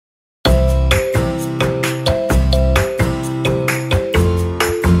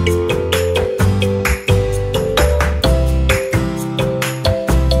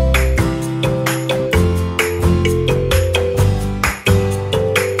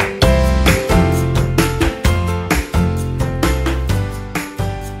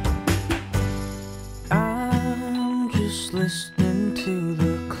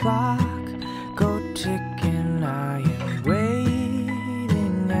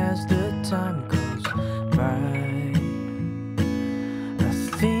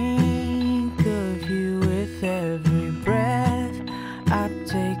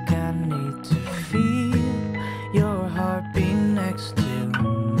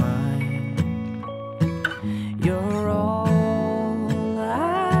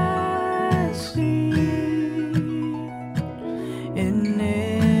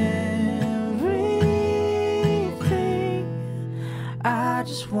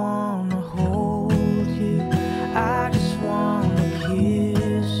wanna hold you, I just wanna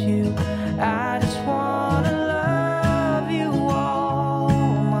kiss you, I just wanna love you all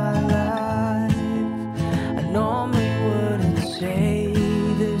my life. I normally wouldn't say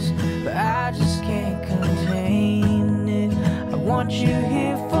this, but I just can't contain it. I want you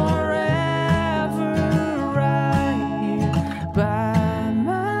here forever, right here by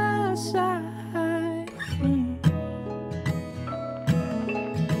my side.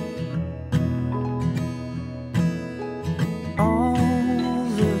 All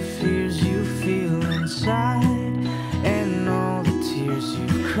the fears you feel inside and all the tears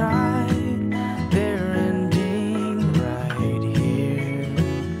you've cried, they're ending right here.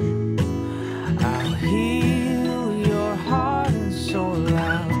 I'll heal your heart and soul,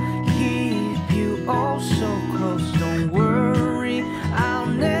 I'll keep you oh so close. Don't worry, I'll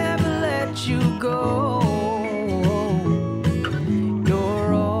never let you go.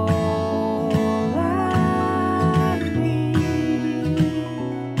 You're all I need.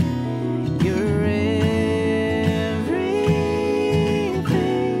 You're everything.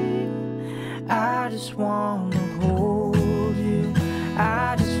 I just wanna hold you,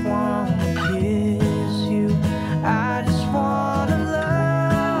 I just wanna kiss you, I just wanna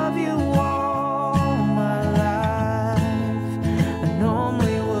love you all my life. I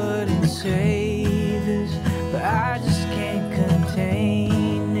normally wouldn't say this, but I just can't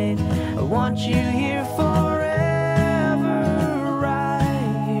contain it. I want you here forever,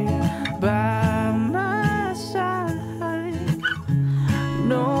 right here by my side.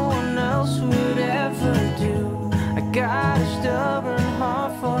 No one else would ever do. I got a stubborn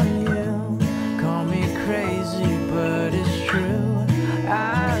heart for you. Call me crazy, but it's true.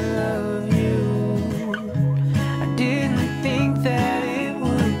 I love you. I didn't think that it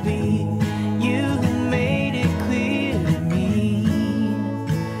would be you who made it clear to me.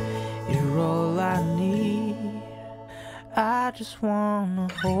 You're all I need. I just wanna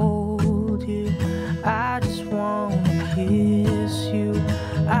hold you, I just wanna kiss you,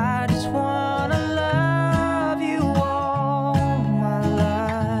 I just wanna love you all my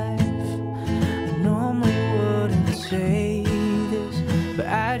life. I normally wouldn't say this, but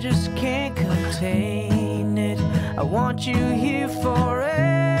I just can't contain it. I want you here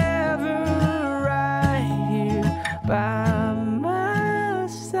forever, right here by